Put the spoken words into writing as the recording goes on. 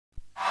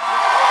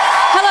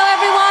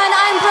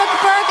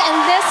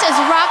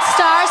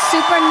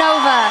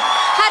Supernova.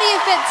 How do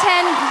you fit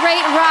 10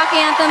 great rock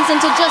anthems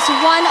into just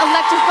one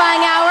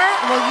electrifying hour?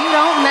 Well, you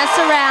don't mess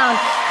around.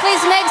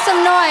 Please make some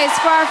noise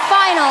for our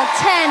final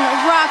 10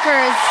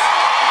 rockers.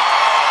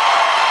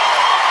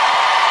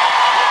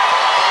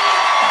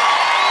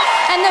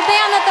 And the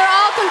band that they're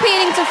all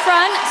competing to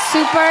front,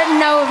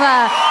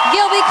 Supernova.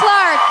 Gilby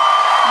Clarke,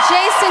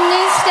 Jason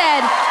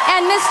Newsted,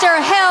 and Mr.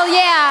 Hell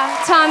Yeah,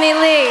 Tommy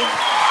Lee.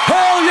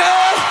 Hell yeah!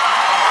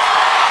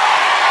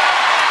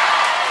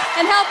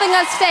 And helping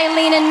us stay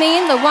lean and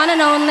mean, the one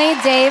and only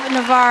Dave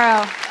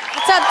Navarro.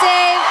 What's up,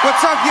 Dave?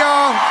 What's up,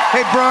 y'all?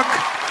 Hey, Brooke.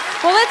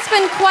 Well, it's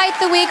been quite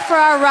the week for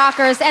our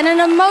rockers and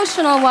an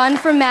emotional one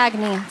for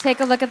Magni.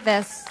 Take a look at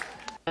this.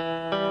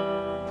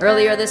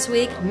 Earlier this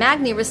week,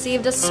 Magni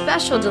received a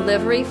special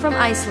delivery from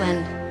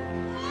Iceland.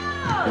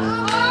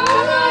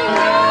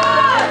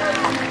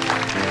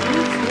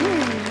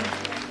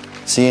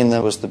 Seeing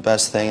that was the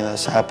best thing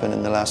that's happened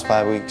in the last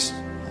 5 weeks.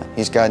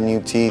 He's got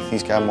new teeth,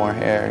 he's got more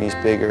hair, he's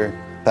bigger.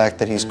 The fact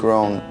that he's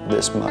grown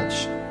this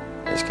much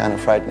is kind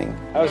of frightening.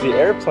 How was the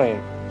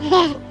airplane?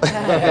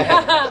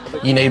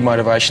 You need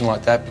motivation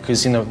like that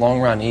because in the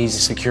long run he's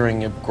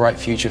securing a great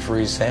future for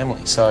his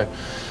family. So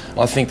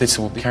I think this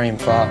will carry him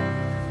far.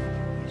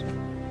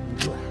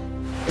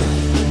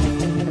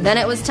 Then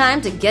it was time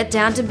to get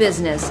down to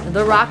business.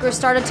 The rockers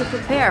started to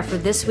prepare for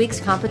this week's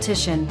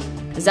competition.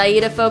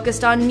 Zaida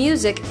focused on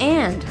music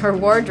and her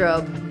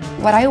wardrobe.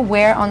 What I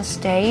wear on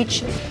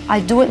stage, I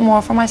do it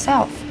more for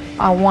myself.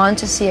 I want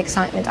to see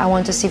excitement. I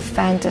want to see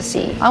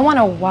fantasy. I want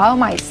to wow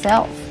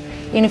myself.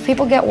 And if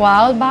people get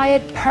wowed by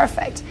it,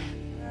 perfect.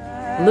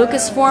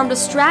 Lukas formed a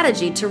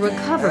strategy to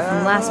recover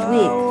from last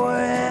week.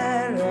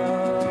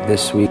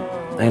 This week,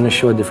 I'm going to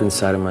show a different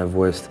side of my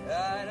voice.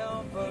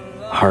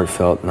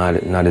 Heartfelt, not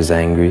as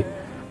angry.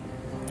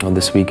 Oh,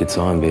 this week it's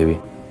on, baby.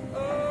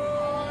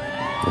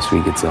 This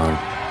week it's on.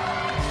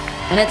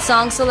 And at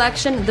song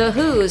selection, The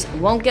Who's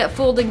Won't Get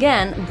Fooled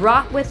Again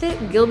brought with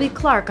it Gilby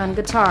Clarke on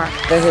guitar.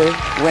 The Who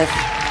with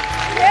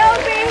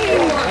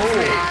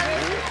Gilby!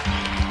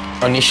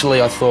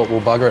 Initially I thought, well,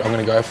 bugger it, I'm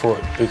going to go for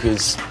it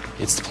because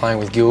it's playing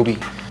with Gilby.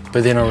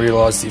 But then I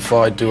realised if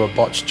I do a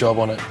botched job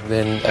on it,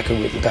 then that could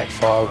really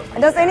backfire.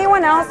 Does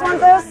anyone else want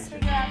this?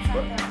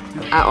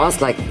 I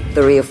asked like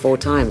 3 or 4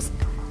 times.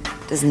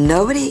 Does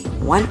nobody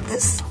want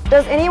this?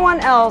 Does anyone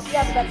else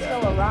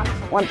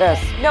want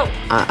this? No.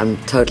 I'm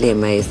totally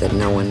amazed that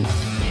no one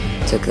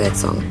took that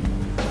song.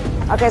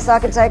 Okay, so I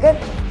can take it?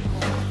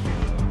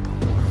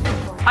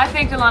 I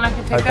think Delana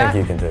can take that. I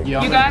think you can take it.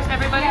 You guys,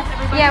 everybody?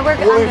 Yeah, we're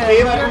good.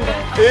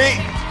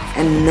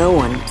 And no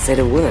one said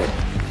a word.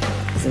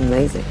 It's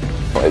amazing.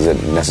 Well, is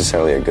it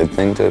necessarily a good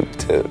thing to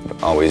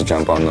always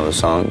jump on those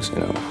songs? You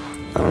know,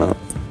 I don't know.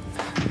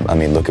 I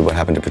mean, look at what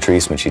happened to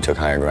Patrice when she took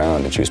Higher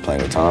Ground and she was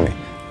playing with Tommy.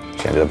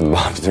 She ended up in the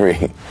bottom 3.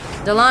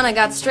 Delana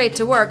got straight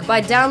to work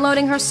by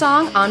downloading her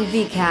song on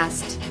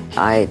Vcast.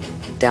 I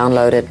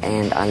downloaded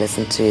and I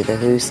listened to the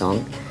Who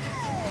song.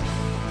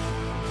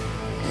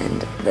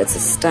 And that's a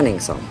stunning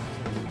song.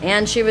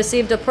 And she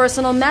received a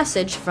personal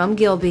message from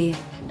Gilby.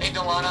 Hey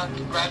Delana,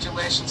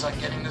 congratulations on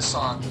getting this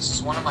song. This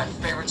is one of my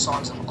favorite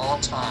songs of all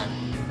time.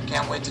 I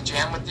can't wait to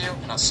jam with you,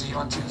 and I'll see you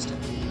on Tuesday.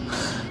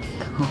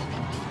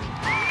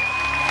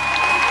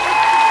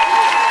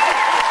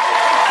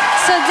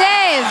 So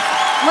Dave,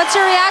 what's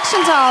your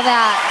reaction to all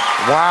that?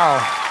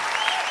 Wow.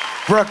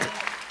 Brooke,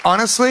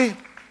 honestly,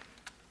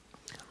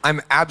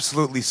 I'm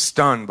absolutely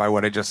stunned by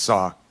what I just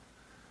saw.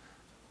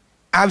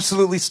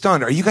 Absolutely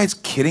stunned. Are you guys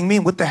kidding me?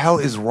 What the hell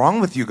is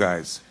wrong with you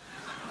guys?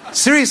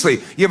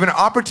 Seriously, you have an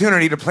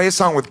opportunity to play a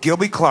song with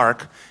Gilby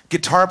Clarke,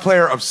 guitar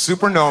player of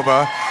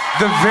Supernova,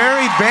 the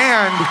very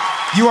band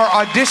you are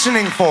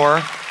auditioning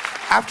for.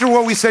 After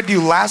what we said to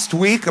you last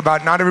week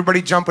about not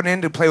everybody jumping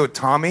in to play with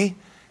Tommy,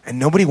 and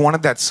nobody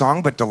wanted that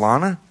song but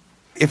Delana?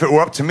 If it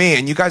were up to me,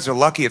 and you guys are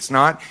lucky it's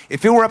not,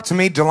 if it were up to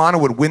me, Delana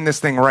would win this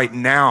thing right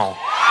now.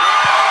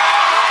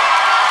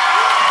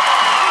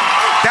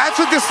 That's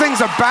what this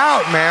thing's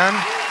about, man.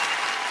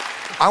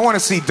 I want to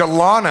see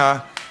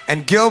Delana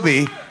and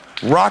Gilby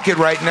rock it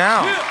right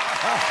now.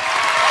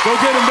 Go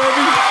get him,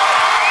 baby.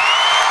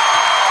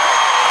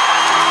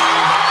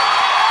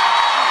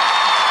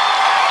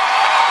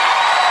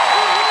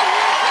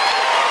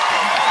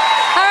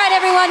 All right,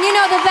 everyone, you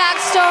know the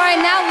backstory.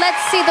 Now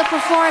let's see the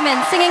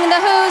performance. Singing The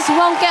Who's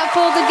Won't Get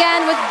Fooled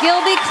Again with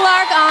Gilby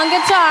Clarke on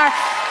guitar.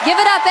 Give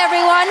it up,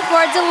 everyone,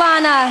 for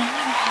Delana.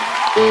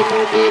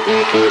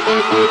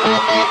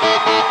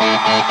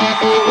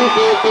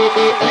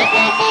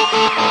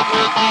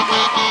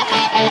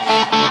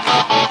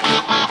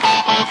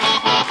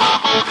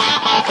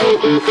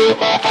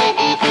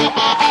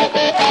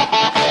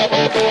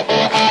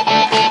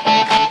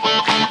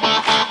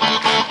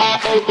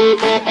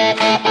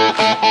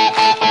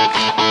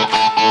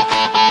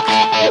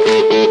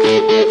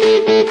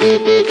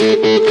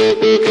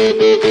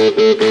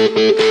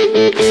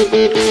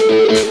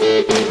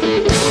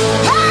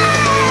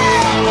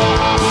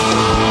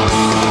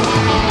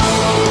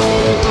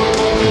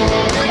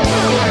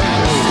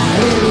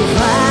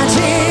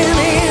 Fighting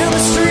in the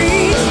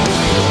street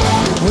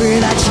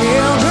with that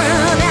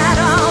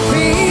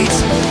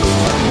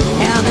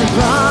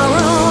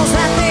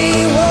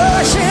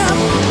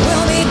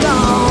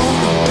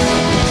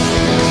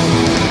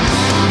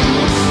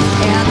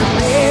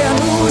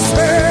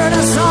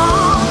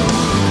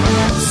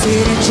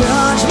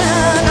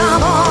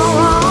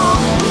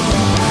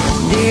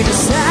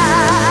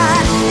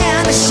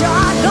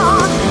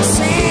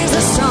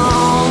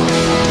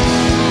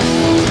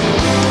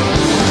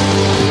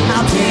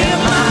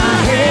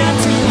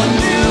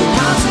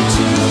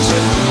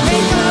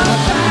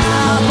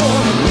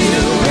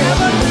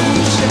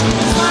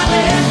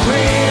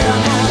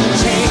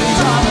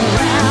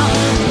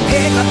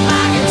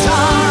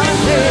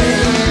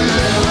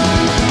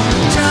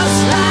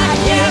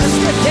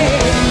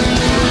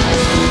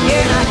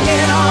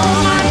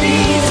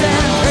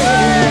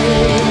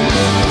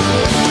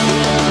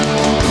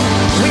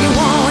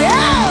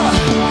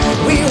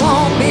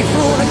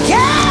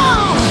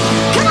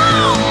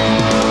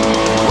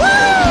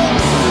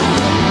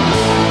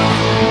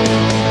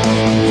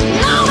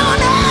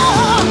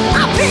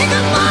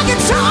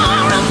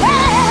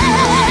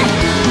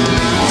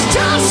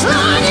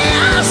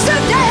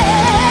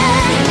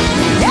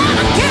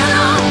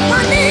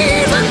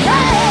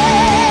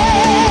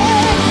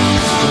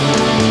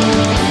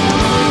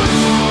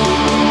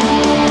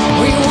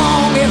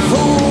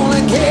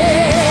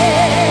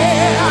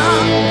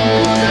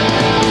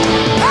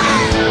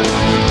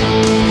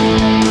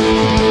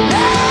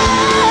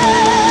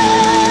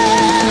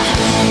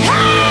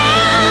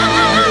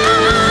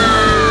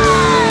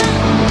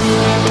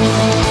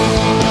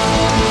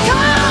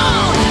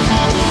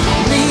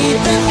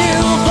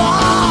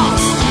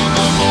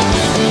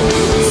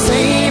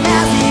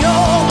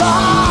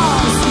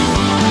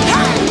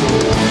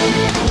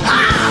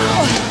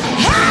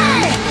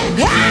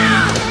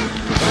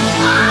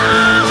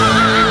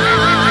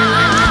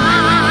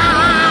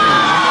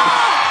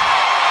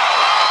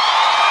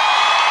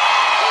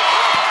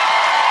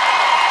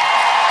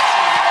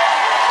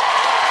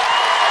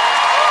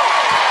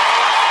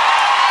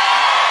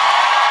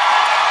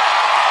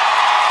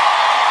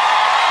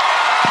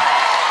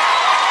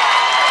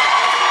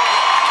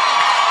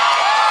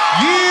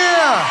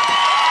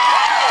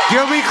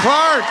Gilby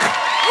Clarke.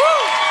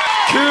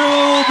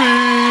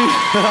 Gilby.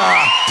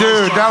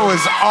 Dude, that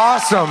was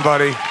awesome,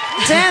 buddy.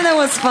 Damn, that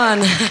was fun.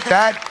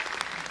 That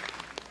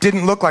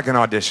didn't look like an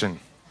audition.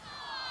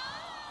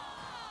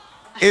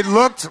 It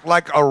looked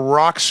like a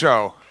rock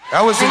show.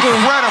 That was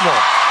incredible.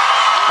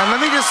 And let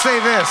me just say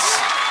this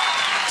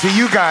to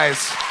you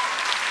guys.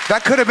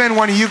 That could have been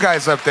one of you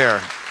guys up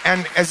there.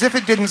 And as if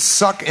it didn't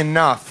suck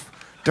enough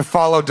to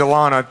follow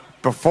Delana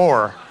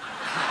before,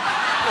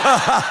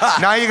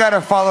 now you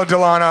gotta follow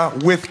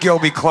Delana with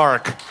Gilby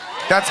Clarke.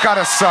 That's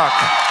gotta suck.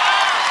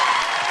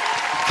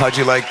 How'd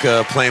you like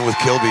playing with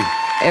Gilby?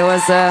 It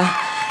was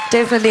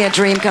definitely a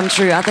dream come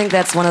true. I think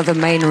that's one of the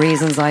main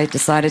reasons I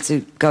decided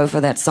to go for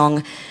that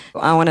song.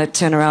 I want to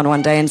turn around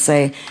one day and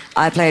say,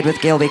 I played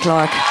with Gilby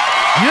Clarke.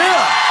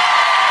 Yeah!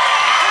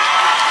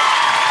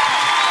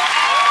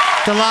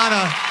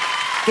 Delana.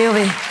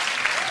 Gilby.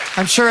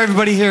 I'm sure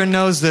everybody here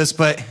knows this,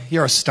 but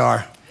you're a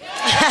star.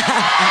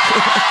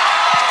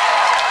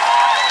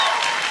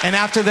 And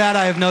after that,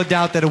 I have no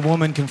doubt that a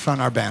woman can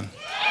front our band.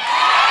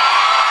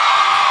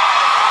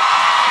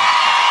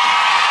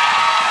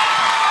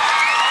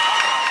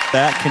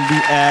 That can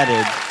be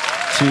added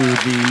to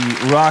the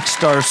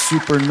Rockstar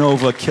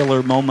Supernova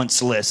Killer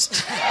Moments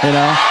list, you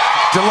know?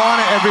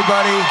 Delana,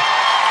 everybody.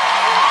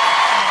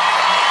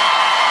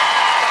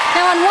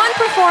 Now, on one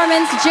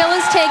performance, Jill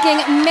is taking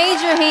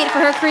major heat for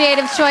her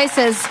creative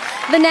choices.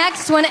 The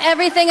next, when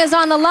everything is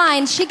on the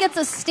line, she gets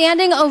a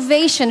standing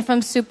ovation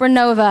from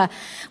Supernova.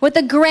 With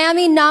the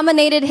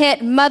Grammy-nominated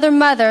hit, Mother,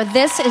 Mother,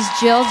 this is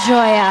Jill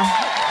Joya.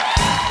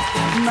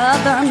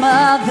 Mother,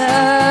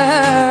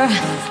 mother,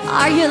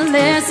 are you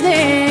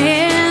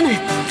listening?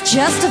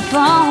 Just a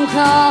phone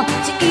call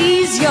to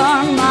ease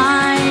your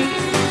mind.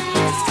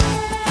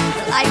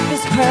 Life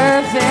is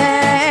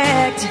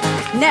perfect,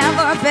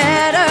 never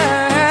better.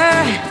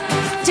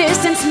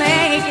 Distance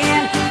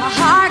making my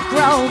heart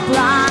grow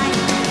blind.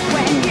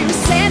 When you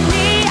send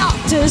me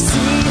off to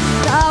see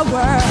the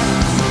world,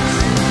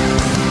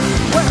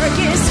 were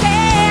you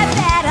scared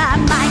that I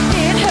might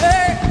get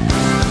hurt?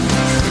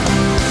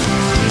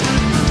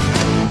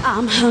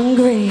 I'm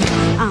hungry,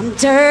 I'm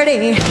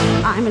dirty,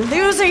 I'm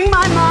losing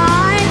my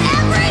mind.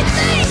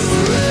 Everything's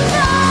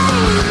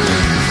wrong.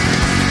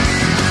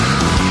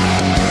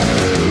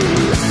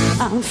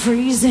 I'm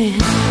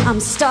freezing, I'm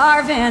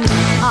starving,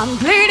 I'm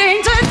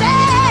bleeding to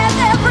death.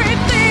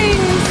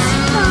 Everything's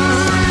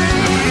fine.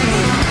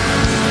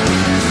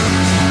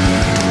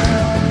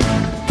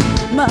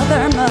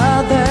 Mother,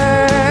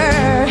 mother,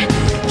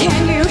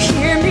 can you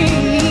hear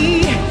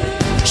me?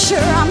 Sure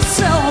I'm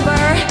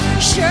sober,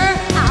 sure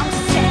I'm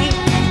sane.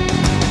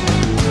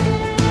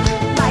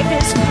 Life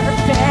is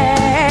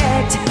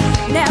perfect,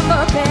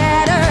 never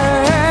better.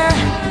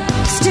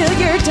 Still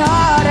your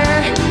daughter,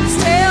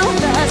 still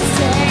the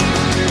same.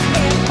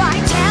 If I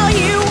tell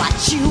you what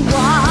you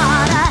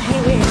wanna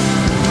hear,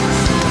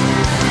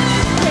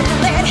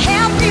 will it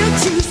help you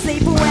to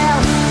sleep well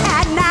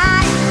at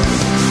night?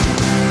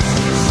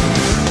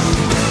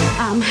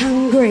 I'm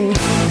hungry,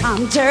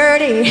 I'm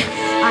dirty,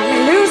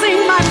 I'm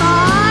losing my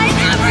mind.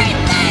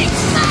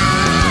 Everything's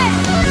fine.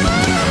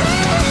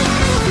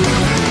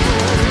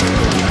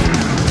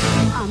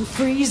 I'm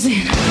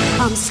freezing,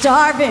 I'm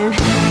starving,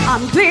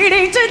 I'm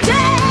bleeding to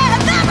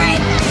death.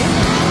 Everything's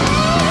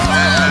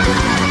fine.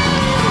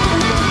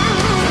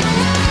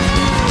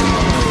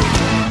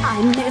 I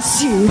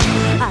miss you,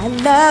 I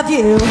love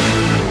you.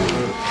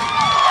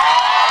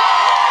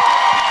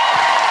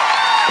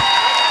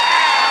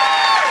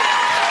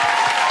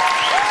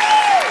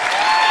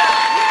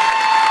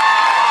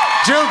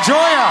 Jill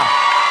Joya.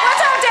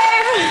 What's up,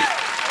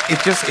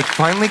 Dave? It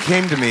finally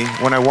came to me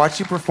when I watched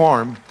you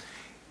perform.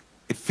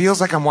 It feels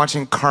like I'm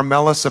watching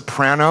Carmela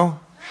Soprano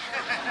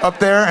up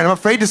there, and I'm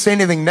afraid to say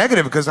anything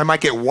negative because I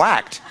might get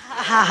whacked.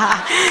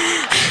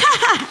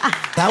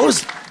 That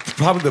was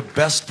probably the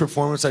best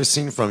performance I've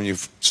seen from you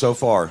so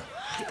far.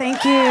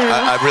 Thank you.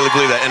 I really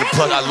believe that. And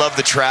plus, I love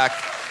the track.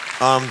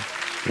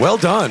 Well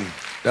done.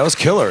 That was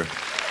killer.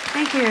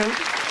 Thank you.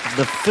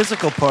 The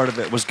physical part of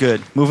it was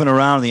good, moving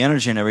around, the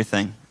energy and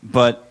everything.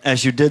 But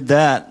as you did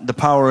that, the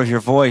power of your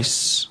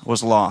voice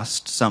was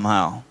lost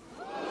somehow.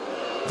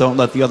 Don't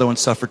let the other one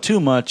suffer too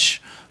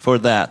much for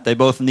that. They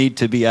both need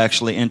to be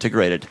actually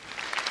integrated.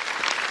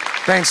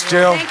 Thanks,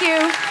 Jill. Thank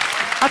you.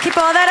 I'll keep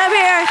all that up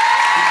here.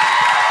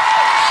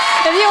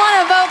 If you want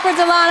to vote for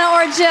Delana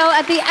or Jill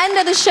at the end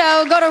of the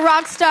show, go to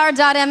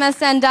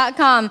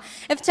rockstar.msn.com.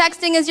 If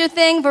texting is your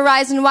thing,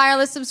 Verizon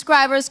Wireless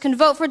subscribers can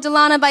vote for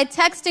Delana by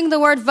texting the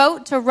word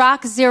VOTE to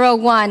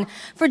ROCK01.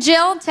 For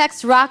Jill,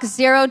 text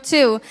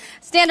ROCK02.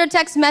 Standard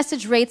text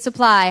message rates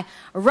apply.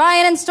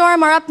 Ryan and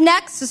Storm are up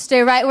next, so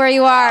stay right where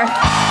you are.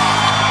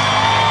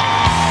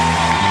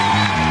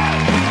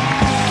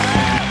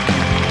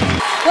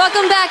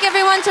 Welcome back,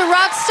 everyone, to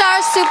Rockstar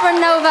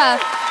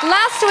Supernova.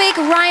 Last week,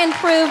 Ryan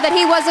proved that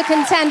he was a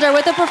contender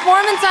with a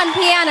performance on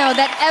piano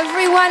that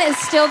everyone is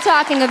still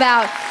talking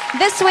about.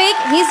 This week,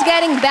 he's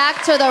getting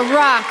back to the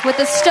rock with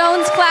the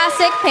Stones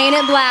classic, Paint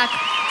It Black.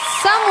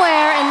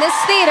 Somewhere in this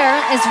theater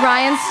is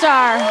Ryan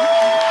Starr.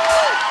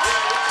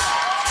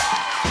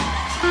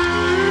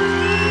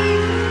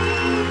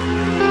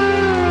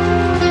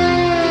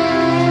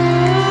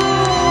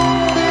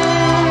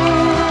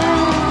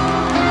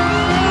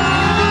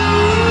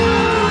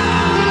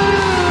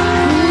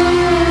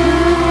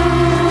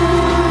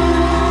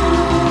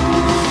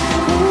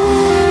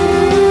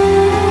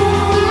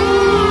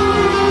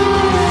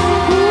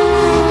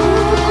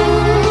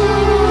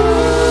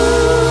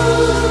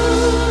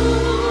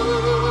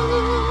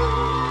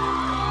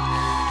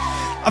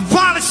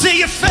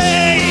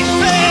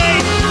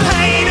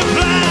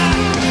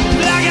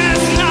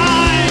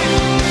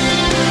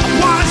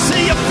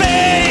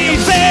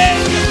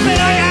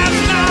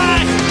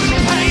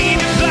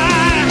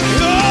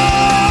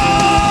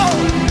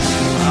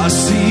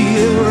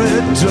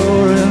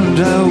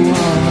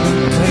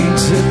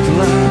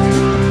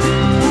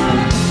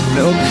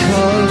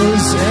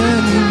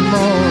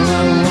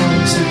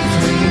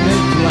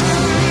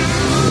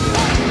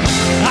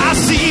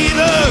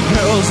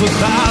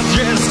 without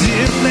dressed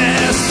in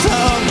their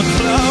summer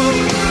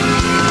clothes.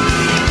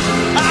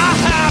 I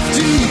have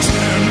to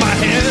turn my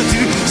head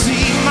to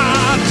see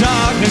my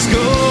darkness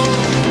go.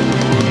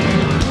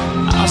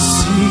 I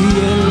see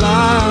a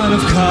line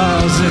of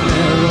cars and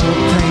they're all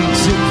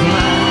painted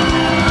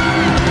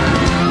black,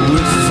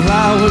 with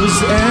flowers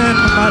and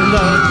my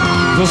love,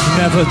 both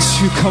never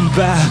to come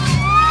back.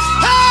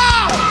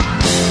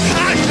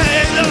 I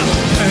pay the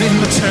pain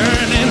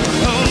returning,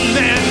 oh,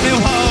 let me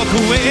walk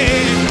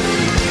away.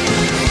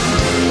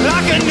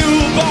 Like a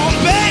newborn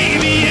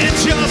baby, it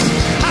just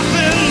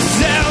happens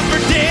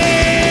every day.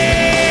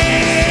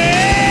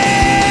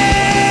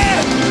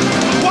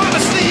 Wanna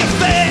see your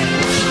face,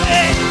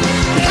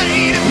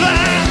 painted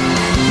black,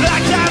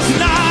 black as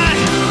night.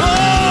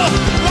 Oh,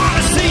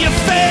 wanna see your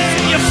face,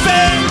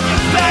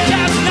 black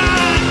as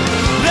night,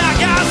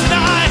 black as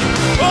night.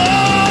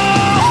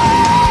 Oh,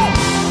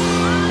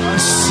 I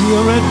see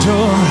a red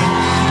door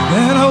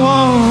and I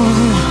want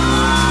it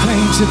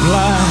painted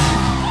black.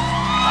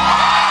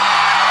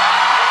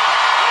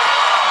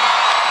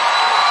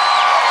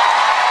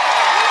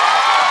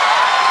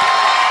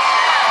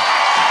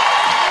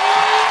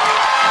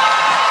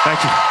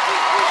 Thank you.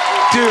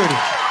 Dude,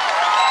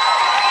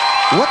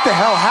 what the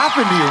hell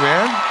happened to you,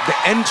 man? The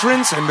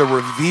entrance and the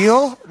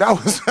reveal?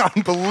 That was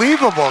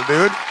unbelievable,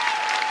 dude.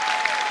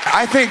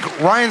 I think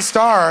Ryan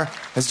Starr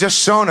has just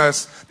shown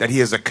us that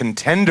he is a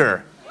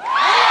contender.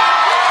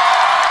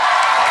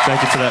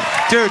 Thank you for that.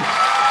 Dude.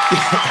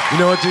 You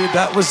know what, dude?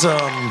 That was,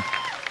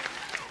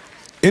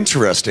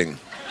 interesting.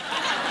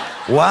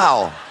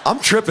 Wow. I'm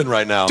tripping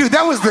right now. Dude,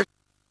 that was the...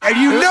 And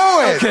you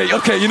know it!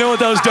 Okay, you know what?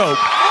 That was dope.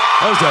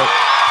 That was dope.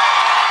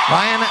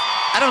 Ryan,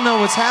 I don't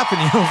know what's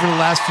happened to you over the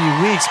last few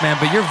weeks, man,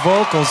 but your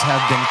vocals have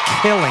been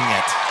killing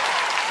it.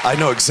 I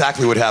know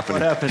exactly what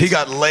happened. What happened? He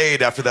got laid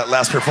after that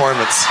last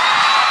performance.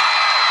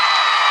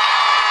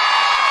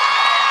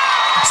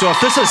 So if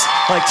this is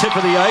like tip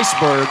of the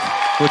iceberg,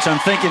 which I'm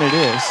thinking it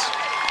is,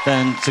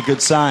 then it's a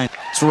good sign.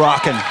 It's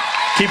rocking.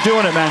 Keep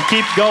doing it, man.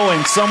 Keep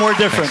going. Somewhere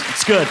different.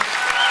 Thanks. It's good.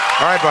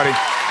 All right, buddy.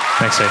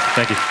 Thanks, Dave.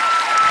 Thank you.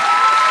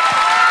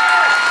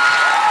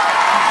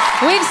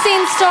 We've seen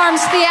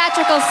Storm's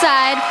theatrical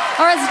side,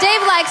 or as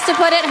Dave likes to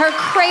put it, her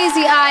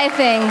crazy eye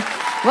thing.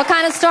 What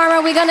kind of Storm are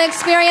we going to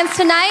experience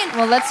tonight?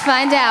 Well, let's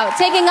find out.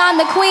 Taking on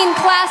the Queen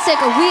classic,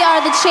 We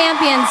Are the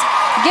Champions.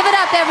 Give it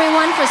up,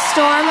 everyone, for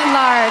Storm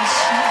Large.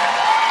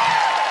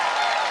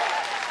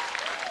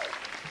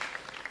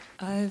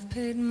 I've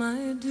paid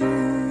my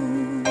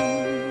dues,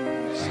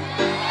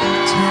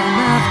 time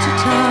after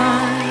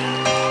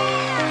time.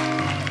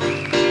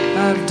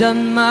 I've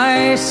done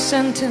my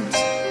sentence,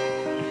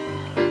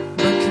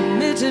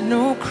 committed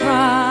no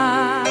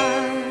crime,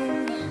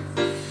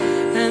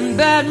 and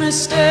bad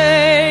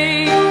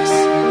mistakes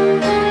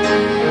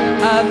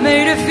I've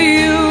made a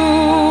few.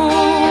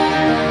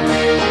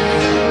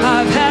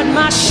 I've had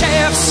my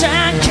share of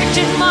sand kicked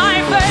in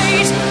my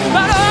face,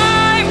 but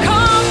I've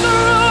come through.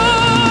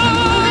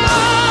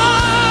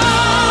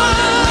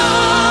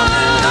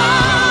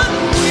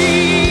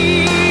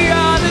 We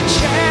are the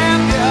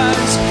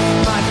champions,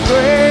 my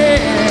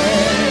friends.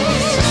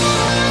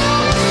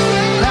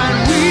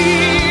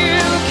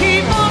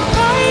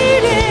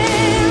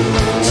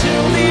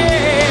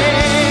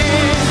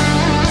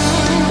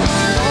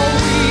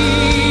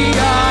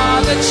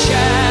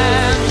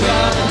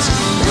 Champions,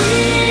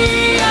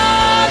 we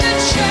are the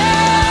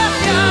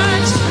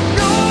champions.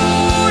 No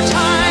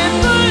time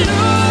for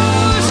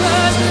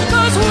losers,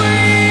 'cause we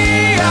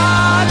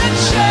are the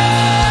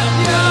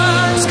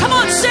champions. Come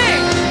on,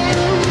 sing.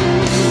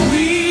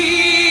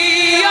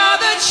 We are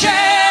the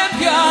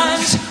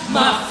champions,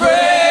 my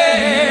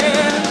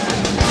friend.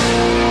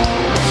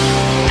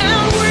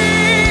 And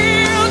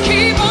we'll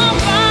keep on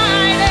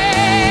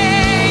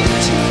fighting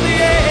to the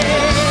end.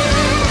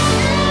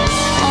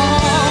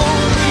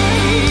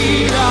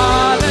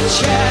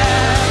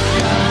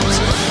 Champions,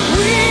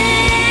 we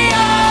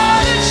are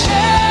the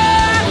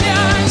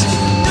champions.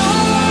 No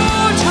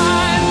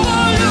time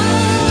for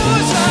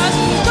losers,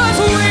 'cause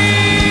we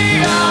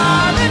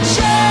are the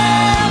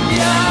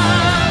champions.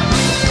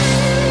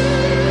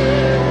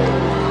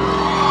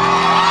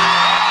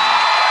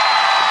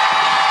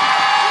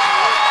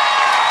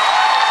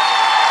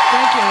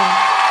 Thank you.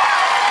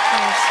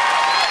 Thanks.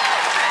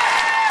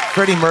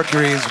 Freddie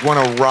Mercury is one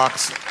of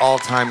rock's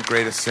all-time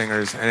greatest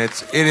singers, and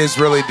it is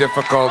really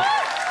difficult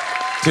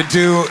to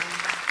do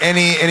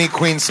any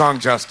Queen song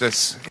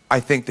justice. I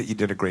think that you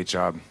did a great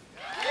job.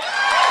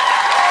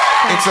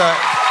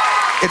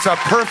 It's a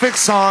perfect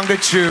song to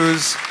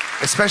choose,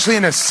 especially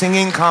in a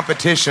singing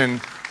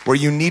competition where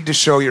you need to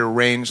show your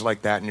range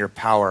like that and your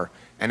power.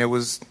 And it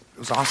was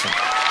awesome.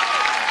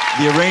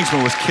 The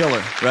arrangement was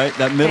killer, right?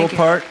 That middle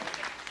part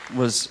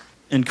was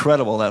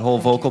incredible, that whole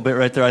vocal bit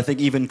right there. I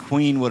think even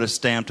Queen would have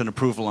stamped an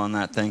approval on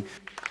that thing.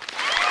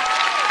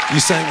 You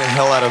sang the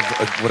hell out of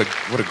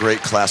what a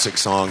great classic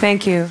song.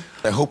 Thank you.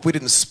 I hope we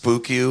didn't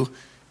spook you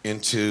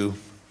into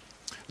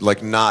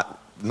like not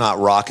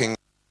rocking.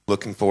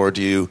 Looking forward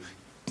to you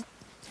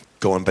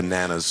going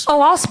bananas. Oh,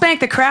 I'll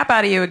spank the crap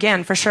out of you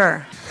again, for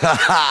sure.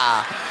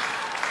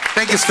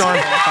 Thank you, Storm.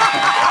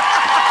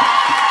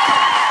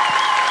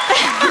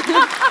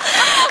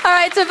 All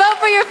right, to vote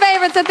for your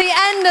favorites at the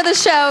end of the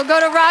show, go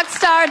to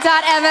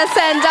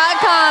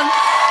rockstar.msn.com.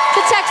 To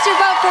text your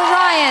vote for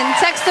Ryan,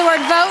 text the word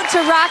vote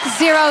to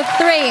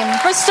rock03.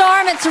 For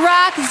Storm, it's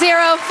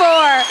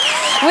rock04.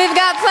 We've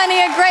got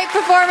plenty of great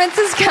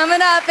performances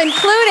coming up,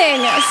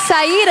 including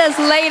Saida's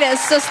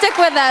latest, so stick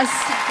with us.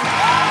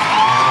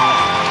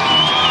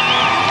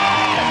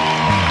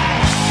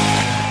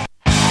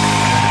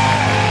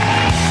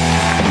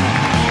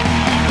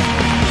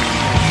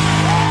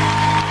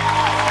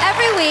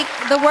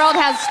 The world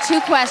has two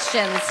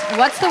questions.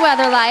 What's the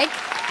weather like?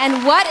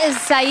 And what is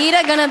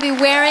Saida gonna be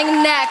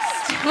wearing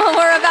next? Well,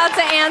 we're about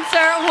to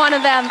answer one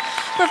of them.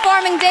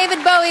 Performing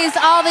David Bowie's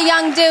All the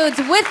Young Dudes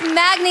with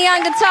Magni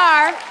on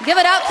guitar. Give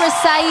it up for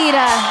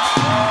Saida.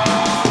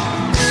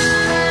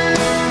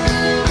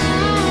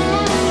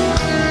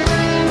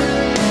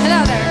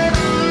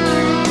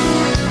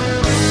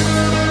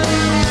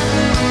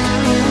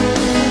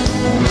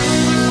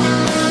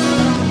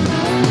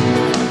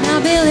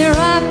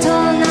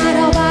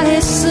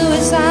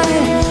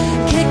 Suicide,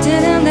 kicked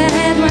it in the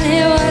head when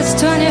he was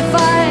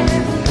 25.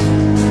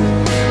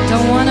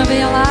 Don't wanna be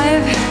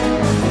alive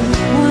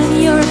when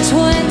you're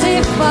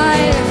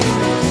 25.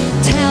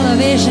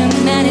 Television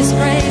man is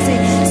crazy,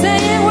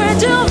 saying we're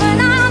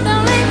juvenile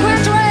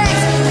delinquent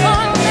race.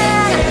 Oh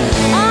man,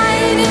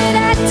 I did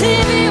that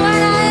TV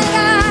when I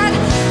got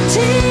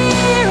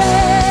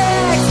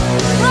T-Rex.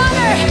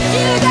 Brother,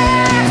 you there?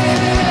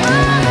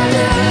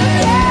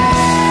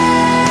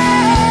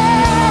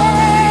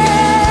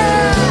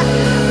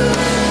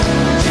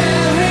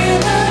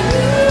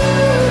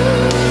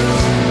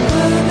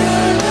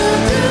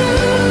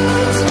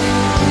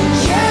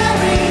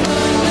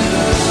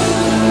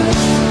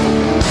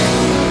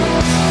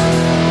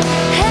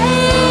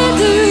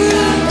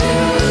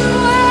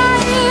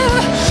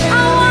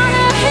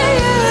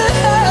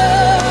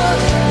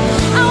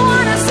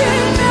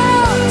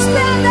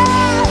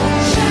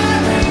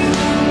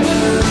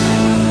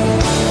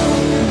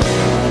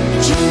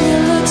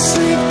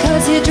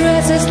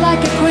 Dresses like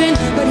a queen,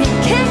 but he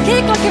can't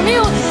kick like a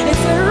mule.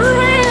 It's a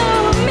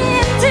real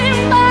mean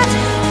team, but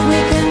we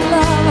can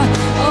love.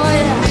 Oh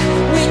yeah,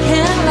 we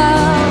can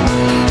love.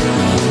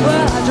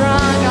 Well, I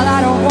drank a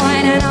lot of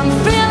wine and I'm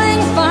feeling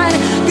fine.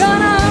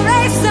 Gonna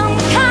raise some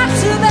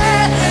cats to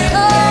bed.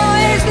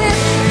 Oh, is this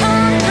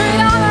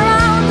concrete all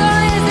around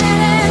or is it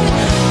in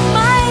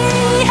my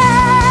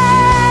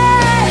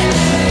head?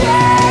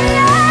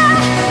 Yeah,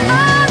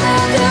 I'm a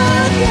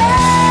dude, yeah.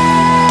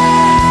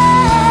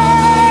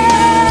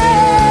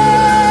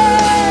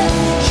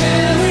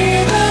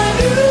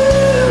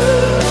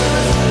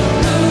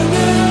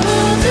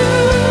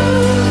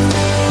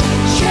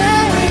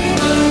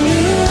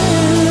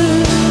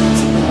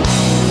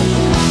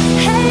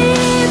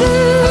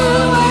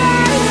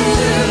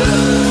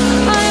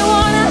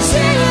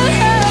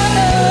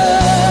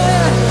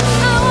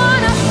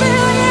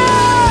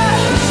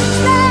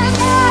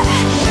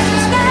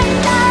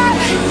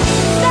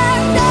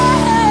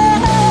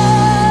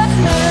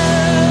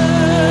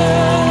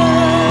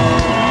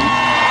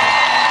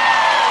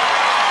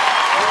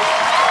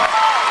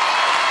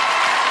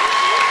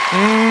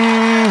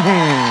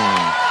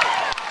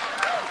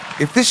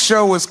 If this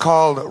show was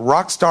called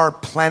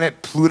Rockstar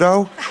Planet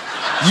Pluto,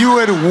 you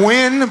would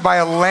win by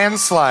a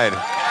landslide.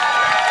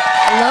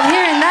 I love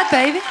hearing that,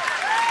 baby.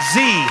 Z.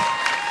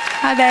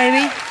 Hi,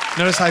 baby.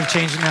 Notice I've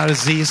changed it now to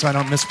Z so I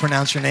don't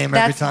mispronounce your name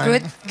every time.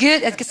 That's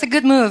good. It's a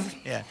good move.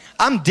 Yeah.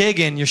 I'm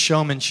digging your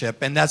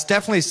showmanship, and that's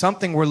definitely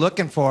something we're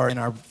looking for in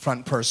our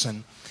front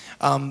person.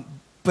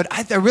 But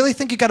I really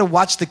think you got to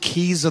watch the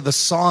keys of the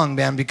song,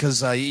 man,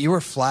 because you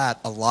were flat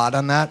a lot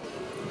on that.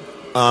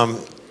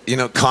 You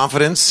know,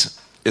 confidence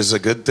is a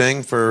good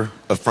thing for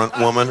a front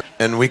woman,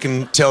 and we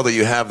can tell that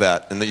you have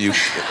that, and that you...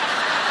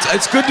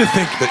 It's good to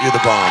think that you're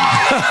the bomb.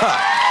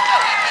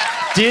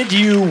 Did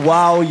you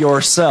wow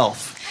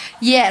yourself?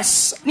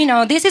 Yes. You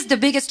know, this is the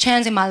biggest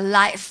chance in my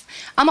life.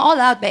 I'm all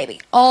out,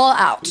 baby. All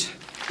out.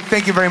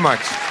 Thank you very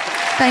much.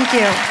 Thank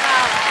you.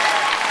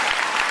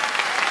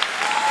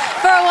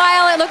 For a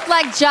while, it looked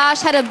like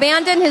Josh had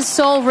abandoned his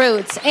soul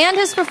roots, and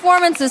his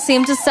performances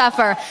seemed to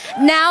suffer.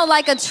 Now,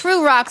 like a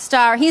true rock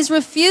star, he's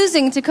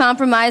refusing to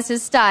compromise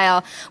his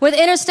style. With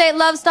Interstate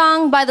Love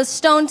Song by the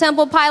Stone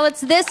Temple Pilots,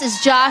 this is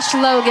Josh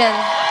Logan.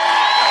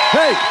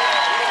 Hey!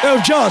 Yo,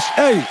 Josh!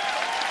 Hey!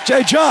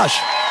 Hey, Josh!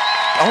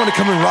 I want to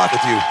come and rock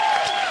with you.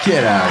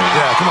 Get out of here.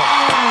 Yeah, come on.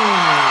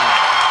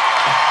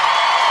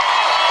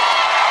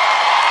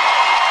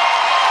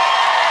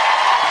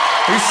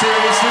 Are you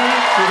serious, dude?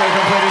 You're gonna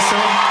come play this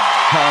song?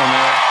 Oh,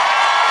 man.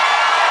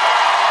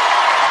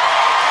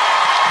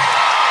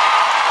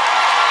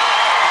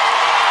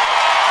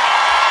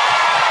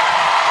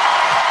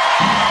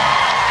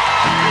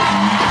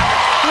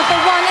 With the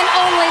one and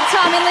only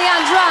Tommy Lee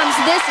on drums,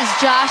 this is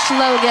Josh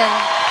Logan.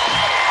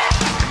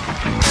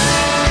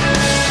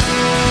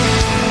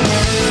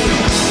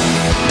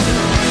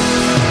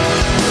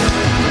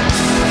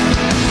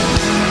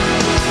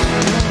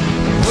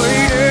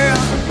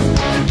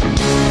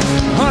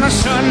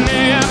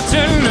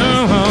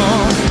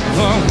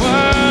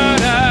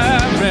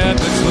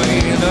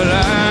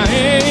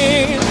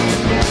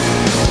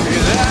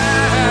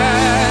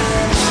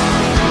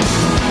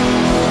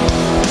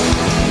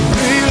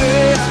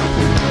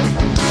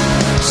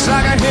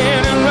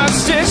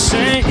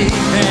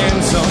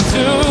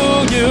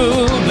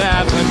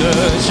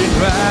 she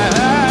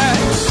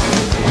cries.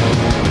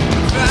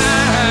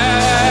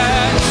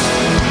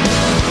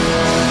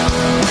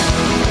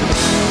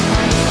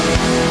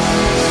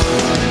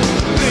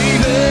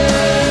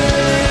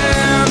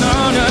 Leaving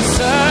on a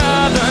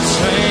southern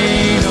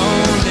train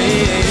only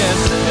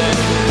yesterday.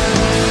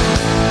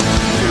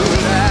 You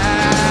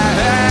lied.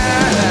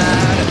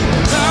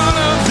 All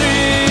of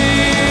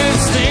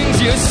these things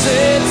you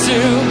said to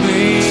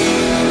me.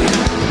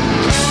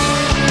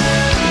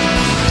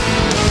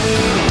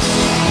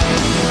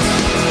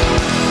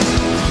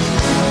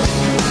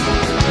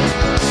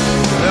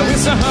 Well,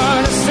 it's the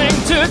hardest thing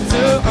to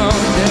do, oh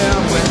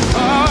yeah, when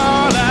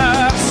all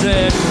I've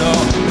said, no,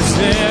 is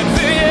said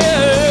for you.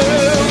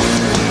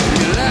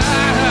 You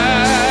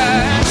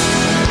lied.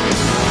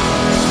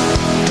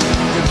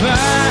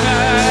 Goodbye.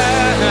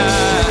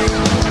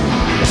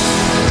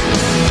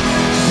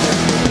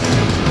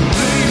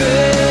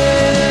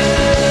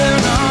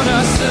 Leaving on a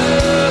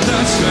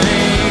southern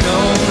train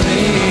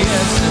only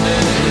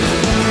yesterday.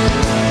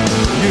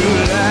 You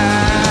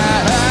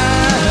lied.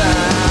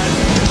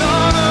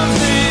 None of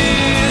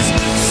these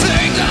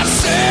things I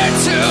said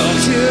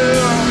to you.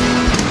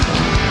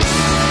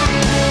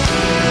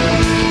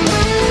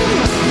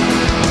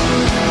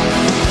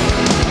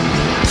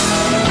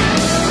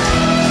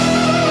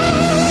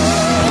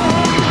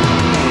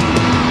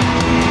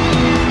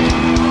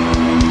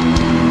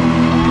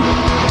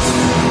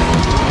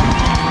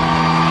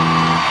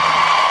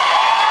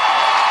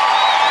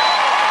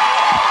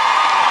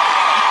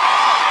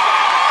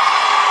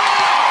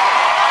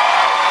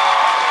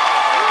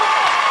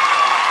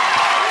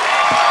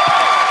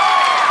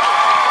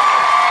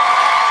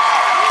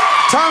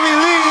 Tommy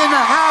Lee in the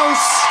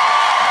house.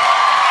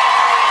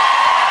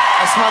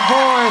 That's my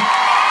boy.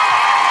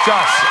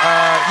 Josh,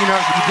 you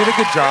did a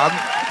good job.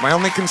 My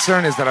only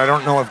concern is that I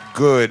don't know if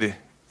good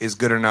is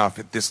good enough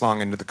at this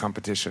long into the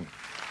competition.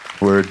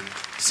 Word.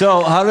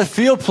 So, how did it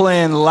feel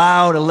playing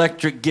loud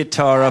electric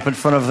guitar up in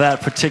front of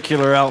that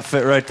particular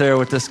outfit right there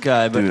with this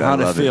guy? But Dude, how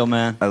did it feel,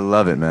 man? I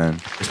love it,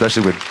 man.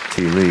 Especially with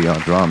T. Lee on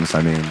drums.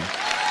 I mean,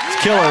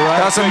 It's killer, right?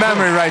 That's a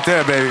memory right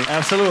there, baby.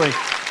 Absolutely.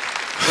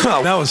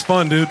 That was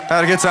fun, dude.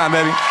 Had a good time,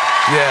 baby.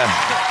 Yeah.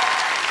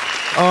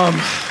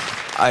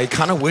 I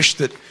kind of wish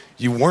that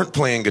you weren't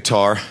playing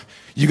guitar.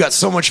 You got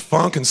so much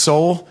funk and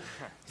soul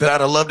that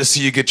I'd have loved to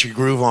see you get your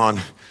groove on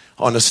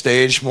the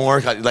stage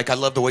more. I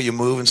love the way you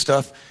move and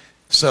stuff.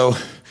 So,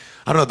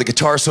 I don't know, the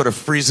guitar sort of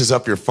freezes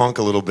up your funk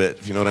a little bit,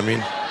 if you know what I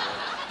mean?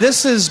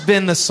 This has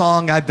been the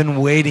song I've been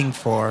waiting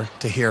for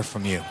to hear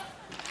from you.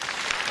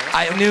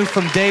 I knew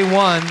from day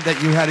one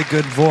that you had a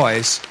good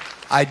voice.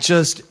 I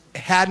just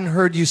hadn't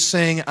heard you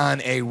sing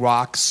on a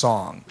rock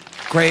song.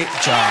 Great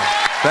job.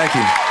 Thank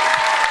you.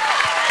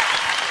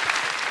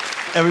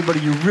 Everybody,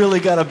 you really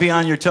got to be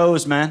on your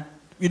toes, man.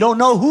 You don't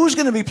know who's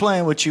going to be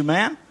playing with you,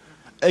 man.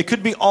 It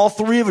could be all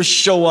three of us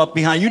show up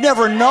behind. You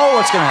never know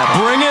what's going to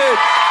happen. Bring it.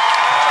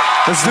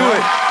 Let's do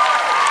it.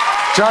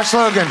 Josh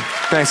Logan.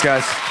 Thanks,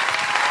 guys.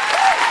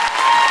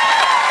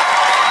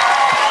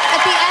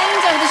 At the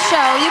end of the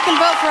show, you can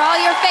vote for all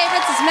your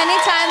favorites as many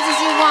times as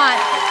you want.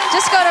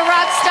 Just go to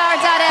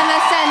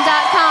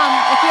rockstar.msn.com.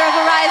 If you're a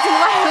Verizon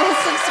Wireless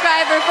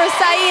subscriber, for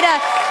Saida,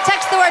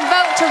 text the word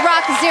vote to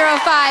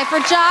Rock05. For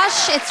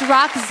Josh, it's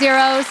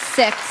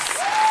Rock06.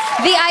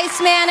 The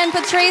Iceman and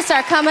Patrice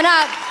are coming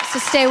up, so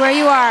stay where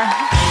you are.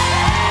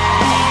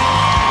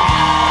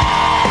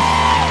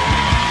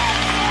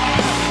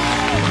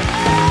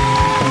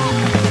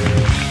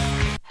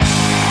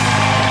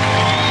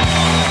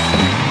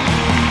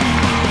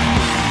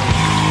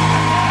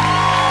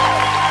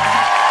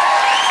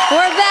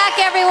 We're back,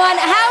 everyone.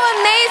 How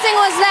amazing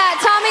was that?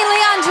 Tommy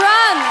Lee on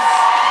drums.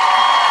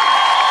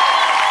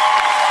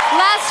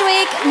 Last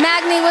week,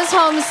 Magni was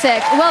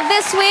homesick. Well,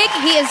 this week,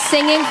 he is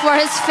singing for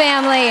his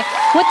family.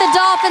 With the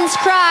Dolphins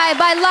Cry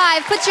by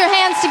Live, put your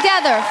hands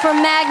together for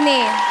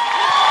Magni.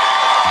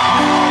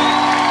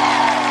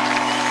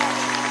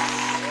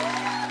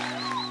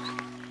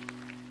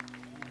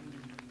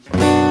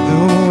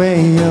 The way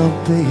you're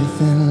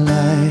bathed in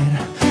light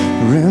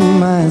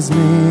reminds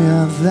me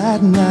of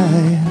that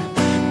night.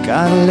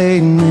 God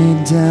laid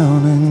me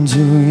down into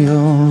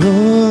your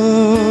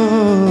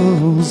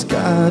rose.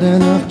 Got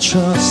enough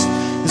trust,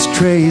 this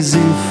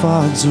crazy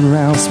fog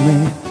surrounds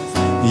me.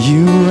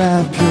 You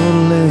wrap your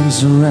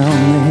legs around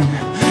me.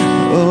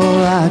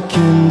 All I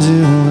can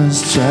do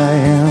is try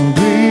and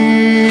breathe.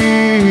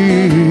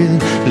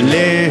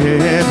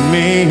 Let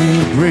me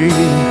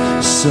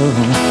breathe so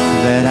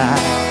that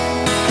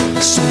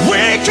so we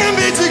can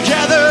be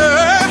together.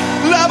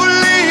 Love will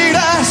lead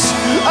us,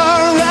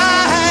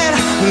 alright.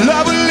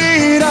 Love will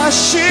lead us,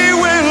 she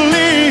will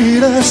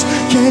lead us.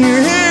 Can you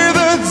hear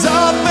the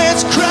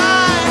dolphins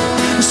cry?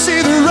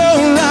 See the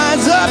road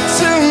lines up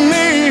to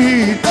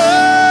meet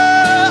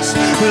us.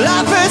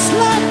 Life is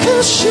like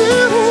a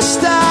shooting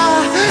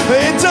star.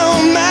 It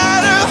don't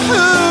matter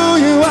who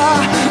you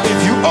are.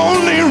 If you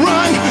only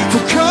run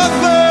for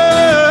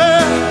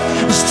cover,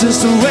 it's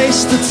just a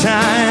waste of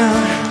time.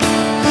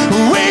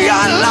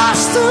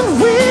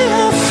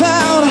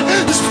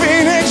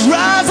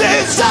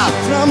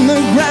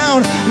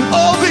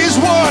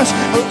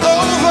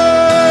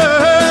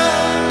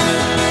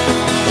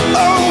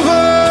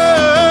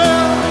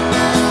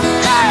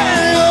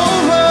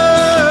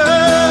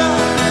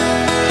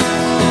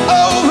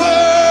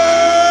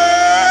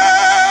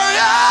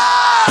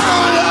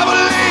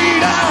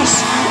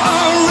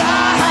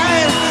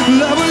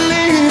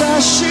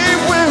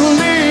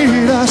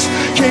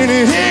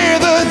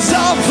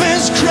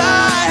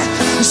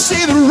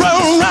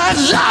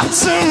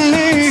 to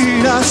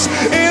meet us.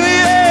 In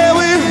the air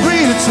we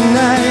breathe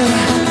tonight.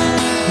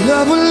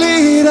 Love will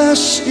lead us,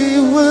 she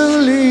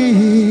will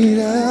lead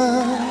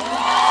us.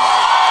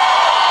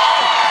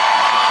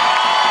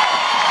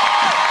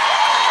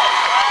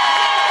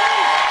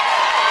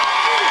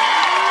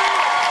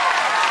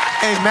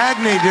 Hey,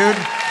 Magni, dude,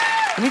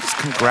 let me just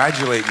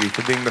congratulate you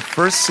for being the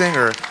first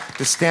singer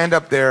to stand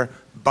up there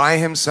by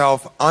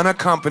himself,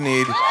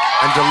 unaccompanied,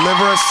 and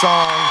deliver a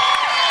song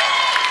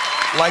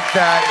like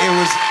that. It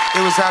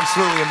was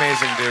absolutely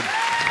amazing, dude.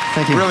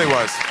 Thank you. It really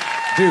was.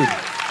 Dude,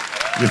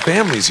 your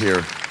family's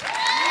here.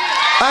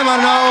 Hi,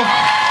 Mano.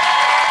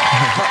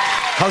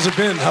 How's it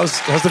been?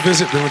 How's the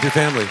visit been with your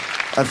family?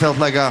 I felt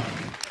like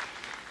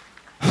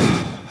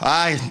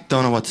I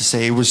don't know what to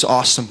say. It was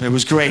awesome. It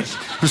was great.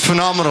 It was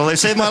phenomenal. They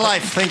saved my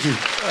life. Thank you.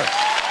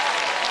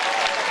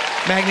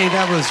 Magni,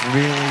 that was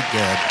really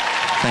good.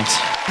 Thanks.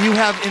 You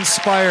have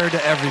inspired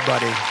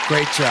everybody.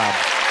 Great job.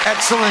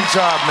 Excellent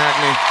job,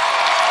 Magni.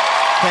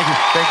 Thank you.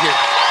 Thank you.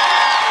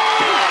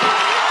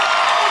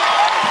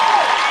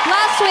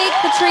 Last week,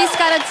 Patrice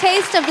got a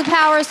taste of the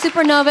power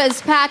Supernova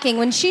is packing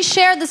when she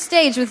shared the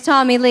stage with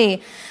Tommy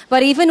Lee.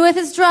 But even with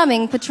his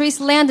drumming, Patrice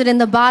landed in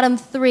the bottom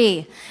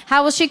 3.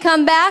 How will she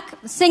come back?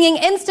 Singing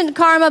Instant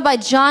Karma by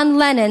John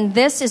Lennon,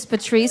 this is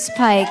Patrice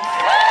Pike.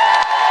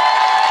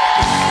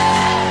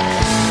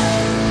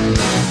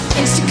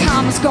 Instant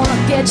karma's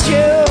gonna get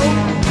you.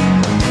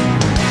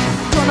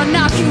 Gonna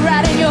knock you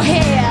right in your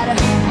head.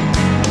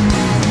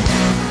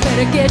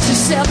 Better get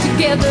yourself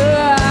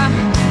together.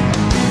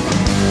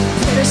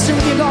 Pretty soon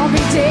you're gonna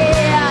be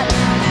dead.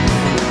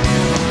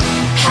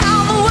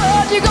 How in the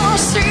world you gonna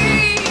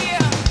see?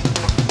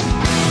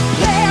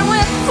 Playing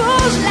with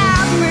fools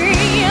like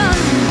me.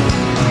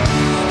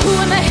 Who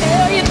in the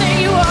hell you think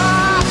you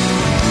are?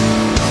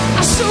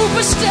 A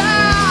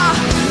superstar?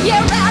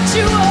 Yeah, right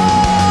you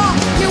are.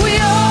 Here we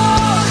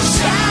all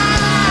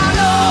shine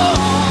on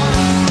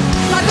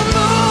like the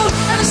moon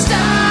and the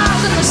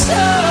stars and the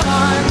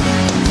sun.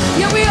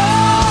 Yeah, we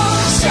all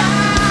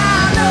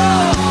shine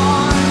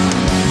on.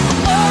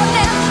 On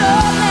and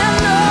on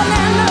and on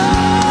and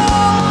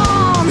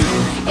on.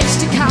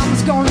 Instant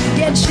karma's gonna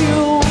get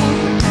you.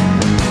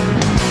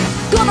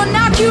 Gonna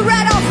knock you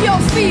right off your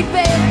feet,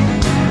 baby.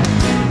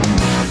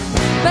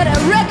 Better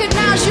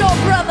recognize your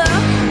brother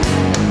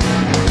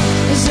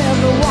is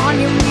everyone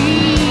you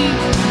meet.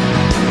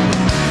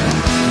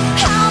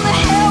 How the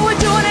hell we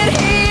doing it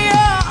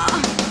here?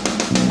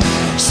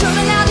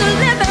 Showing out to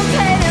live and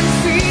pay and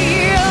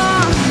feel.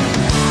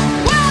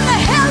 Where the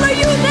hell are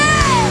you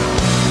there?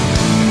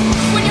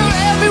 When you're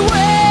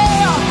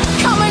everywhere,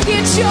 come and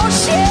get your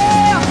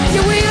share.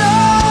 Yeah, we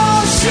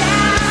all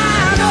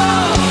shine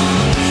on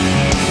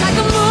like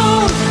the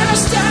moon and the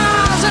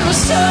stars and the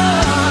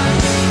sun.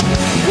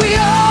 We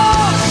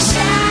all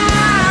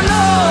shine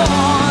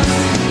on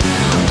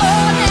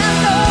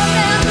and on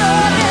and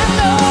on and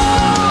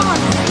on.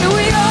 Yeah,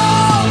 we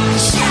all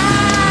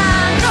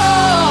shine on.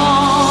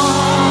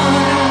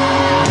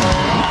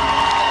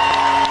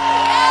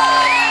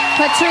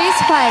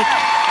 Patrice Pike.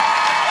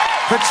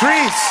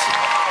 Patrice,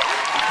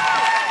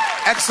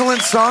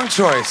 excellent song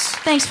choice.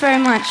 Thanks very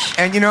much.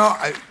 And you know,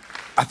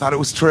 I thought it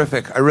was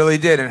terrific. I really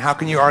did. And how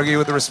can you argue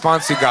with the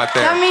response you got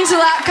there? That means a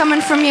lot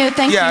coming from you.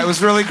 Thank you. Yeah, it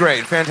was really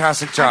great.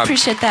 Fantastic job. I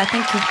appreciate that.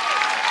 Thank you.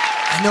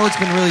 I know it's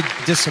been really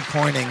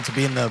disappointing to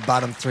be in the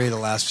bottom 3 the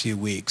last few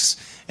weeks.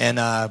 And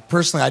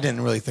personally, I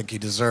didn't really think you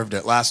deserved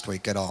it last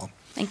week at all.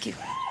 Thank you.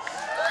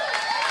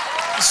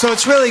 So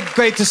it's really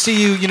great to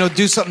see you,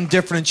 do something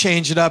different and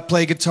change it up,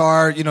 play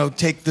guitar,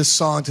 take this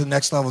song to the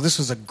next level. This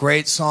was a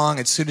great song.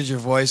 It suited your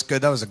voice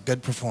good. That was a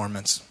good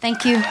performance.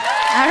 Thank you.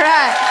 All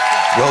right.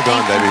 Well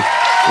done, baby.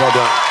 Well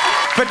done.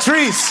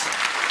 Patrice.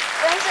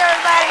 Thanks,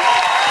 everybody.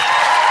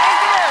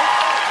 Thank you.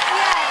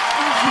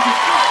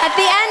 Yeah. At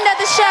the end of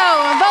the show,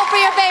 vote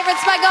for your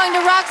favorites by going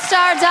to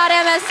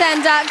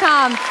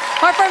rockstar.msn.com.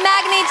 Or for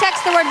Magni,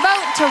 text the word VOTE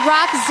to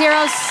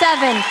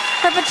ROCK07.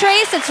 For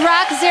Patrice, it's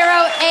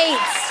ROCK08.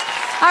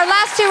 Our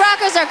last 2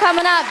 rockers are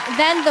coming up.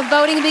 Then the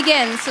voting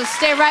begins. So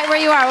stay right where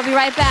you are. We'll be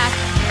right back.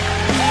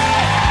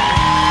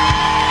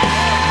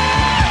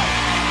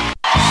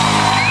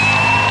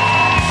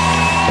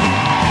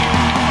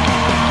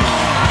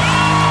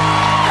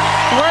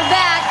 We're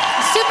back.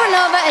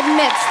 Supernova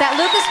admits that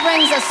Lukas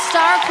brings a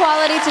star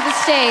quality to the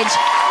stage.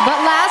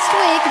 But last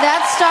week,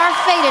 that star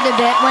faded a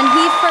bit when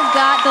he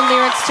forgot the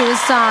lyrics to his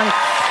song.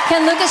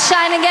 Can Lukas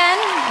shine again?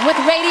 With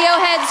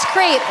Radiohead's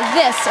Creep,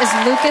 this is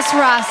Lukas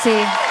Rossi.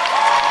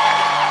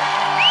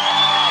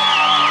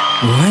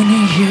 When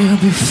you're here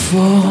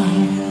before,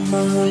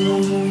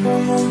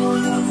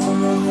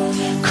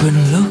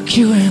 couldn't look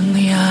you in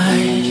the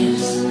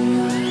eyes.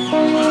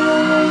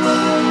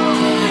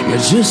 You're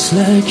just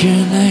like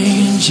an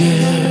angel.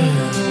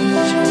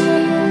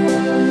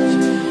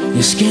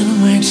 Your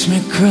skin makes me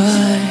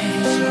cry.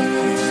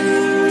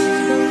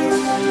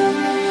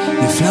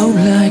 You float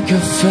like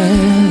a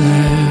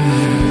feather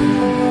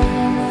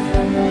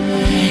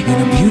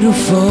in a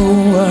beautiful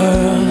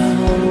world.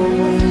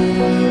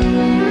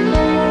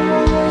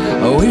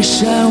 I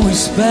wish I was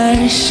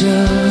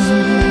special,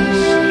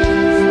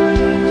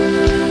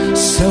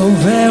 so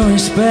very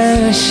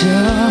special,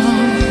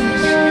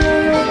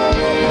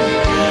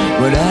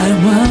 but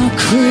I'm a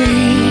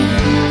creep,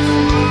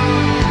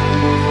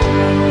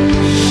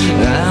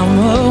 I'm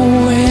a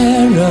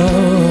widow.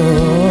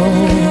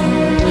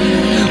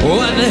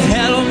 What the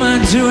hell am I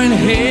doing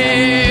here?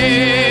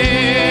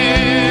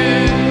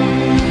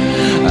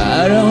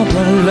 I don't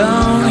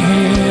belong here.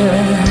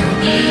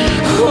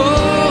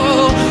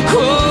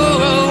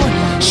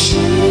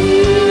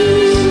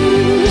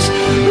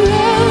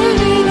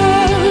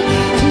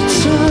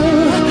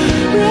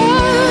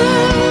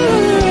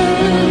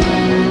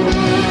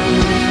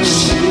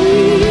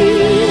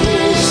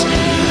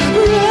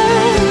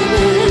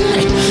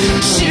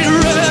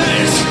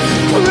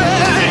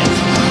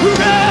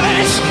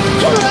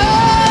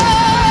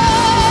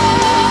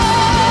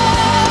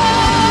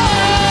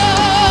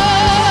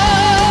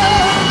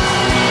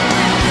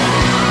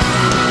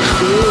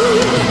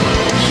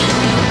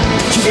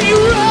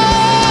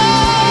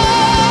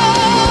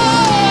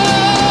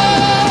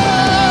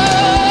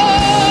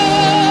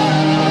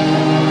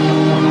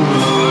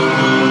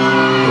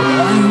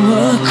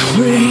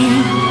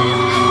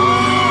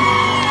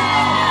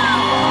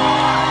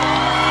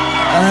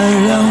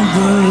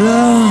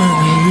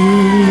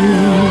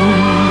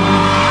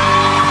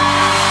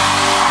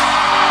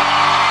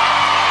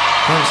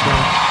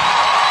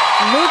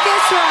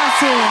 Lukas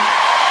Rossi.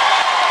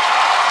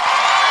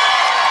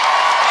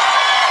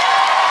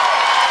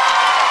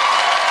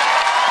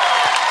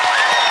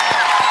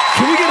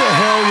 Can we get a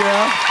hell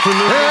yeah for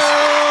Lukas?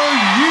 Hell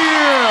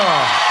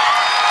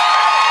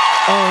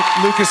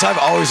yeah! Lukas, I've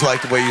always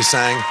liked the way you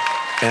sang,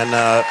 and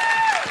I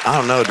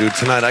don't know, dude.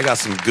 Tonight I got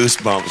some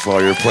goosebumps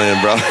while you were playing,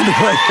 bro.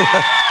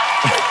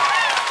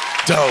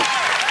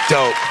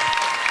 Dope.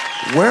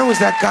 Where's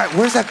that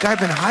guy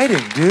been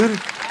hiding, dude?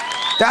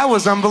 That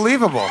was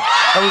unbelievable.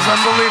 That was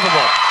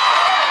unbelievable.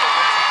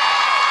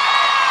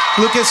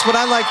 Lucas, what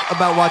I like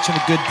about watching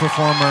a good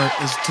performer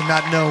is to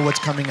not know what's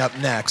coming up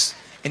next.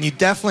 And you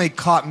definitely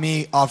caught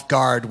me off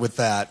guard with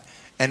that.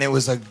 And it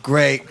was a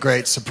great,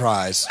 great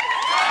surprise.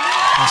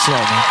 Thanks a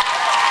lot, man.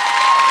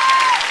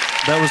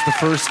 That was the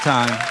first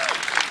time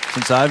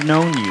since I've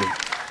known you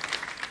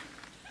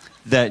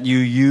that you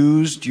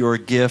used your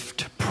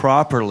gift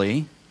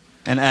properly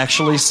and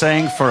actually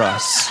sang for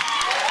us.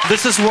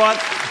 This is what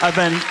I've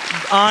been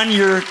on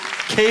your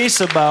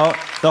case about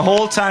the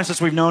whole time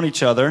since we've known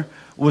each other,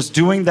 was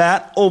doing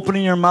that,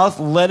 opening your mouth,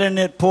 letting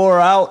it pour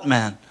out,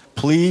 man.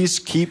 Please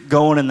keep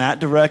going in that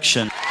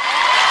direction.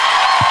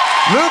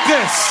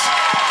 Lukas!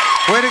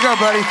 Way to go,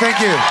 buddy. Thank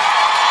you.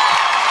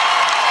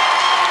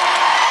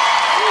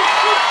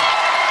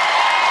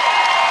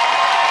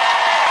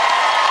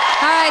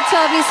 All right,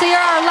 Toby, so you're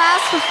our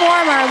last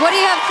performer. What do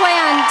you have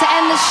planned to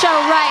end the show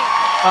right?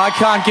 I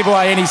can't give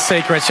away any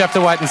secrets. You have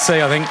to wait and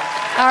see, I think.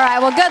 All right,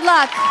 well, good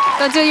luck.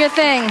 Go do your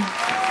thing.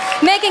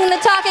 Making the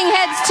Talking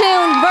Heads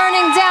tune,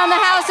 Burning Down the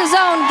House's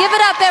Own. Give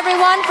it up,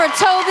 everyone, for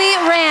Toby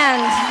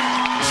Rand.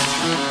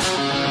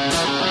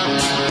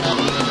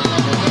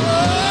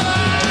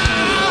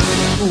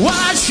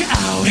 Watch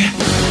out,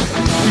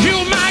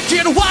 you might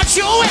get what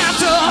you're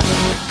after.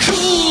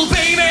 Cool,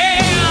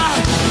 baby,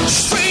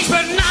 strange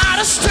but not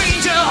a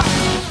stranger.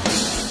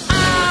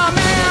 I'm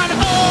an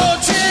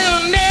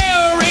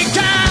ordinary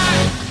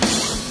guy,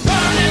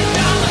 burning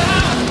down the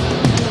house.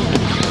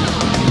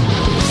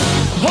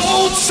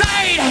 Hold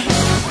tight,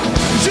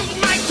 you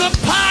make the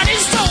party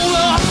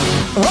stroller.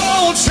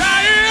 Hold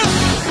tight,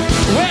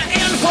 we're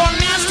in for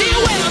nasty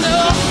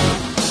weather.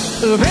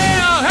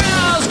 There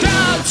has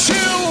got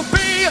to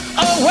be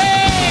a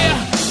way.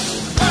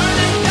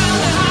 Burning down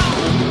the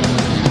house.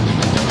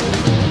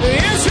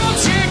 Here's your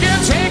ticket,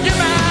 take your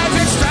bags.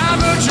 It's time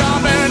for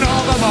jumping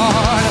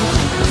overboard.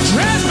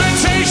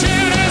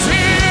 Transportation is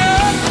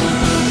here.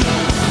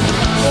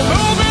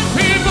 Moving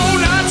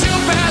people not too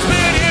fast,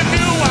 but if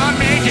you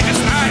want me, kiss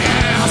my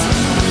ass.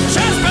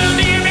 Just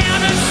believe me,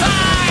 I'm in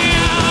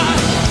fire.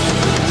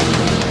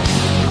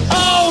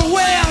 Oh,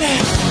 well,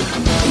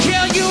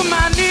 yeah, you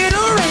might need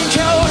a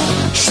raincoat.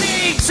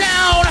 Shake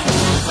down.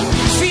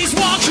 She's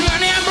walking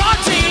in.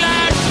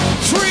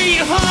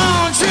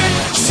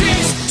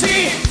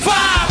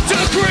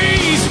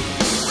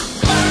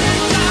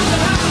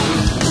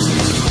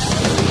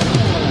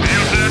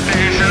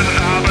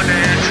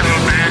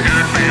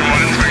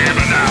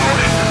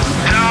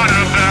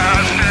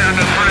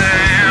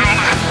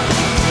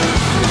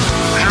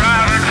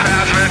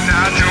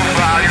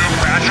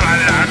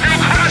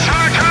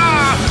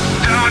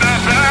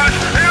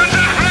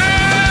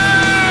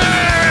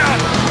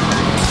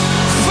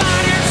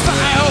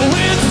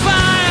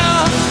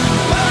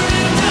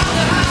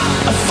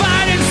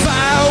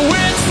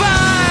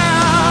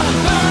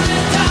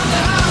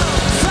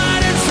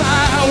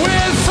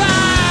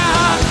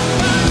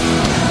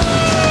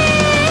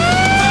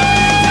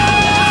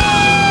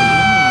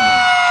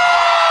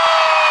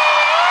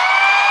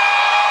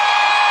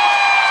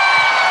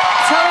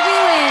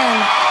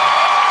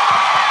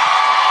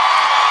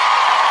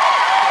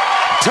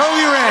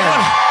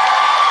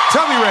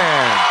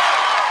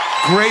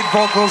 Great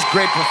vocals,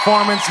 great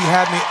performance. You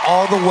had me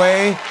all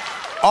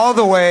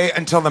the way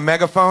until the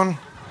megaphone.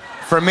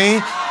 For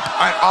me,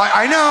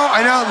 I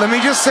know. Let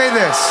me just say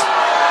this.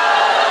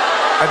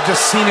 I've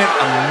just seen it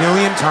a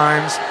million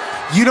times.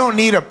 You don't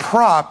need a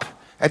prop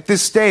at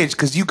this stage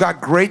because you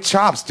got great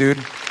chops, dude.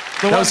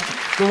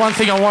 The one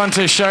thing I wanted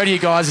to show to you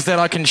guys is that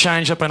I can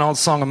change up an old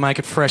song and make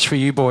it fresh for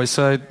you boys.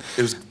 So it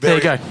was there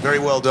you go. Very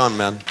well done,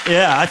 man.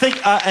 Yeah, I think,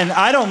 and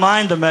I don't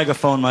mind the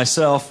megaphone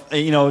myself.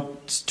 You know,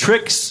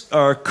 tricks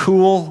are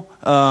cool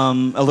a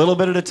little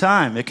bit at a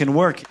time. It can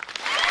work.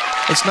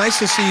 It's nice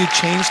to see you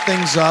change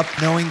things up,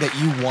 knowing that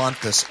you want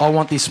this. I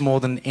want this more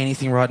than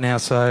anything right now,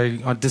 so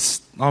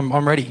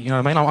I'm ready. You know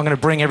what I mean? I'm going to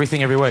bring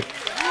everything every week.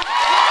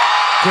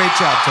 Great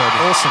job, Toby.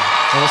 Awesome.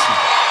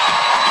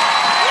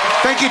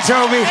 Thank you,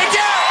 Toby.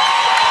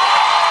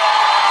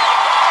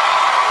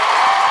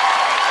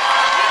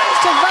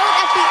 To vote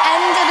at the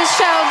end of the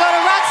show, go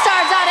to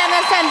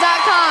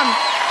rockstar.msn.com.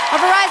 Our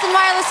Verizon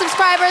Wireless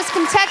subscribers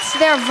can text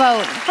their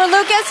vote. For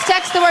Lucas,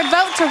 text the word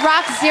vote to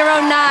Rock09.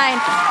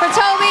 For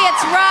Toby,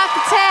 it's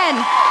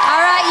Rock10. All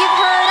right, you've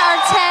heard our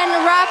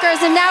 10 rockers,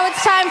 and now it's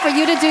time for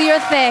you to do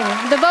your thing.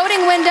 The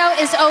voting window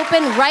is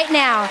open right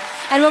now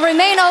and will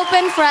remain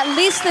open for at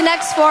least the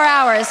next 4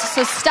 hours.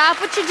 So stop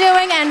what you're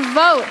doing and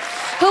vote.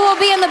 Who will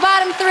be in the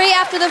bottom 3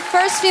 after the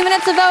first few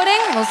minutes of voting?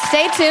 Well,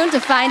 stay tuned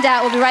to find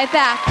out. We'll be right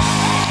back.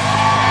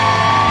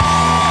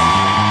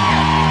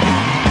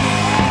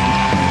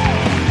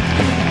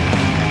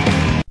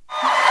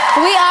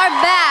 We are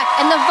back,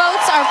 and the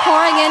votes are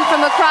pouring in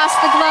from across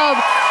the globe.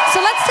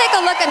 So let's take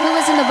a look at who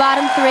is in the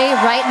bottom 3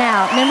 right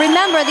now. And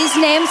remember, these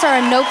names are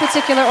in no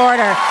particular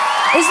order.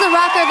 Is the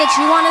rocker that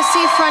you want to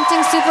see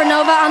fronting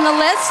Supernova on the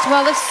list?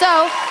 Well, if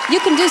so,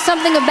 you can do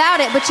something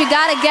about it, but you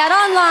got to get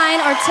online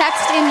or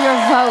text in your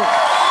vote.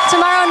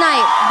 Tomorrow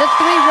night, the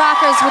 3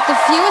 rockers with the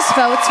fewest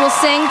votes will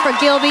sing for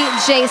Gilby,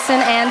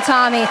 Jason, and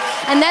Tommy.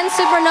 And then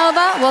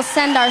Supernova will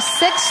send our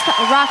 6th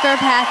rocker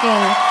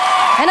packing.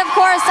 And of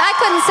course, I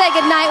couldn't say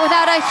goodnight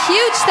without a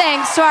huge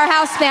thanks to our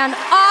house band.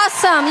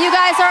 Awesome! You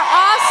guys are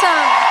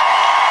awesome!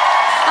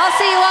 I'll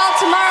see you all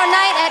tomorrow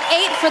night at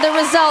 8 for the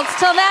results.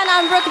 Till then,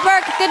 I'm Brooke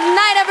Burke. Good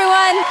night,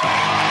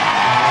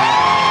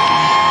 everyone!